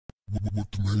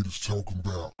What the haters talking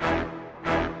about?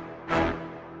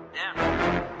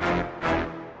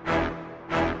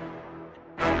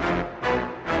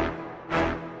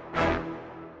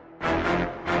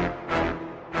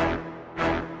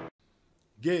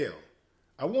 Gayle,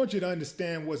 I want you to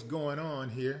understand what's going on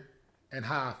here and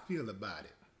how I feel about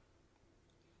it.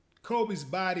 Kobe's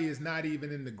body is not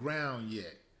even in the ground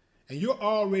yet, and you're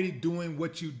already doing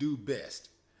what you do best.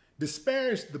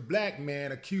 Disparage the black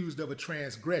man accused of a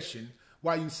transgression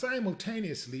while you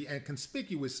simultaneously and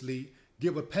conspicuously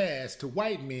give a pass to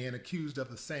white men accused of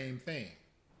the same thing.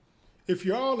 If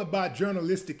you're all about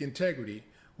journalistic integrity,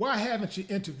 why haven't you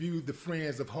interviewed the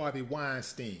friends of Harvey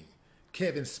Weinstein,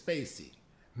 Kevin Spacey,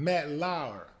 Matt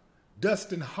Lauer,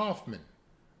 Dustin Hoffman,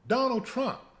 Donald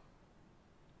Trump?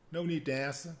 No need to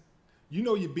answer. You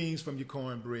know your beans from your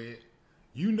cornbread.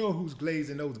 You know who's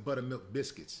glazing those buttermilk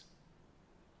biscuits.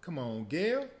 Come on,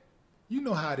 Gayle. You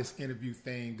know how this interview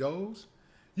thing goes.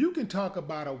 You can talk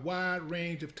about a wide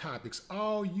range of topics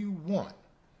all you want.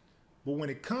 But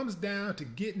when it comes down to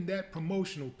getting that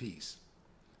promotional piece,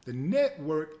 the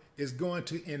network is going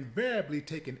to invariably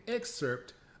take an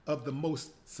excerpt of the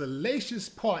most salacious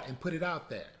part and put it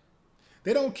out there.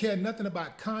 They don't care nothing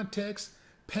about context,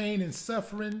 pain and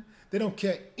suffering. They don't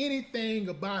care anything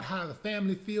about how the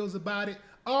family feels about it.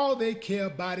 All they care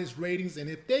about is ratings, and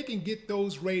if they can get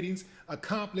those ratings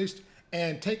accomplished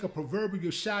and take a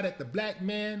proverbial shot at the black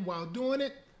man while doing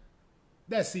it,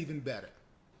 that's even better.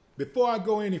 Before I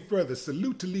go any further,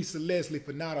 salute to Lisa Leslie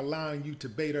for not allowing you to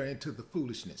bait her into the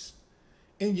foolishness.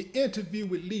 In your interview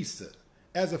with Lisa,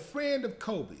 as a friend of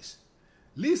Kobe's,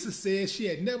 Lisa said she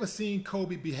had never seen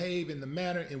Kobe behave in the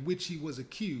manner in which he was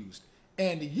accused,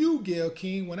 and you, Gayle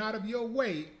King, went out of your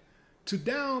way to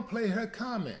downplay her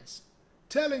comments,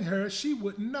 telling her she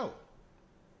wouldn't know.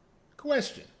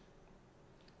 Question: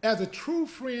 as a true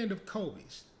friend of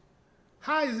Kobe's,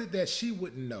 how is it that she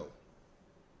wouldn't know,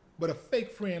 but a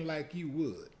fake friend like you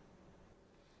would?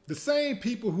 The same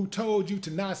people who told you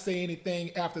to not say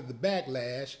anything after the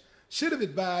backlash should have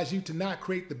advised you to not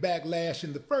create the backlash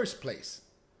in the first place.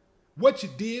 What you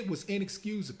did was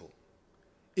inexcusable.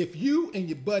 If you and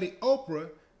your buddy Oprah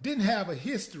didn't have a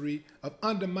history of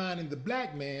undermining the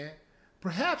black man,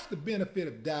 perhaps the benefit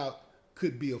of doubt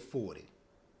could be afforded.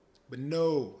 But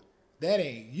no, that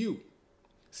ain't you.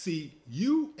 See,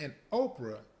 you and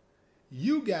Oprah,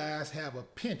 you guys have a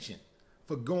penchant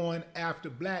for going after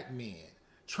black men,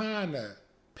 trying to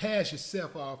pass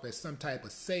yourself off as some type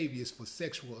of saviors for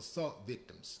sexual assault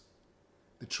victims.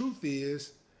 The truth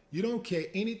is, you don't care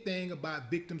anything about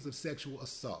victims of sexual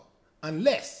assault,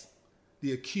 unless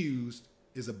the accused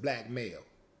is a black male.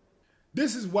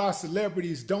 This is why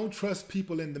celebrities don't trust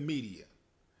people in the media.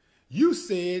 You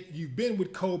said you've been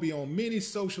with Kobe on many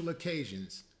social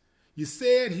occasions. You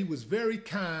said he was very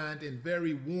kind and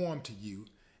very warm to you,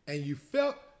 and you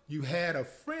felt you had a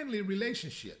friendly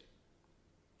relationship.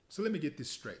 So let me get this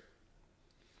straight.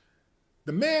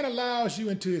 The man allows you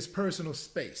into his personal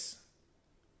space.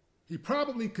 He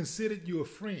probably considered you a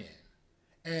friend,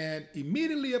 and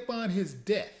immediately upon his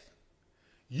death,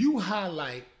 you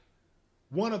highlight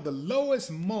one of the lowest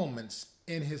moments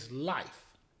in his life,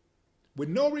 with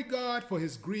no regard for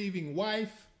his grieving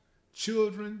wife,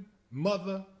 children,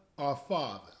 mother, or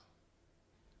father.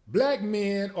 Black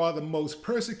men are the most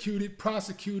persecuted,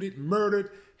 prosecuted,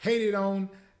 murdered, hated on,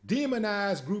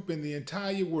 demonized group in the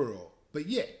entire world. But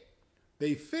yet,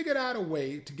 they figured out a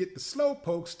way to get the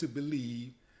slowpokes to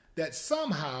believe that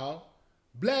somehow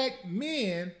black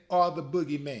men are the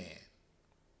boogeyman.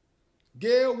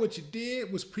 Gayle, what you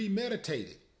did was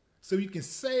premeditated, so you can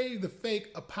save the fake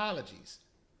apologies.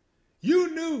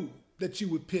 You knew that you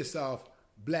would piss off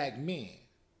black men.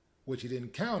 What you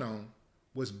didn't count on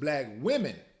was black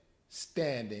women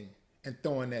standing and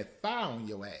throwing that fire on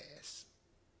your ass.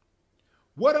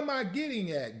 What am I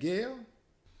getting at, Gayle?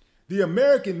 The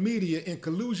American media, in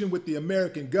collusion with the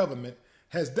American government,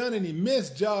 has done an immense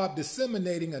job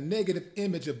disseminating a negative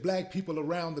image of black people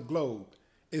around the globe,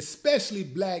 especially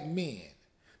black men.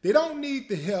 They don't need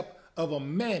the help of a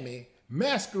mammy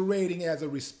masquerading as a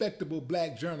respectable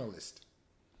black journalist.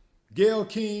 Gayle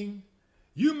King,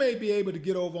 you may be able to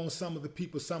get over on some of the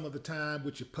people some of the time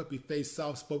with your puppy-faced,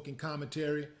 soft-spoken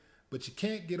commentary, but you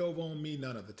can't get over on me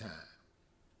none of the time.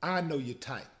 I know your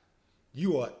type.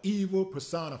 You are evil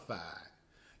personified.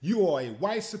 You are a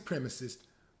white supremacist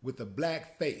with a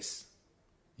black face.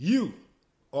 You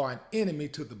are an enemy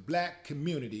to the black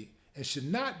community and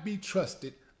should not be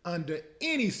trusted under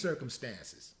any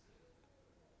circumstances.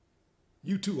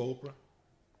 You too, Oprah.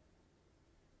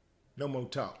 No more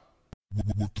talk.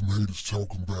 What the haters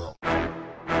talking about?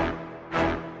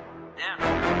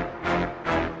 Damn.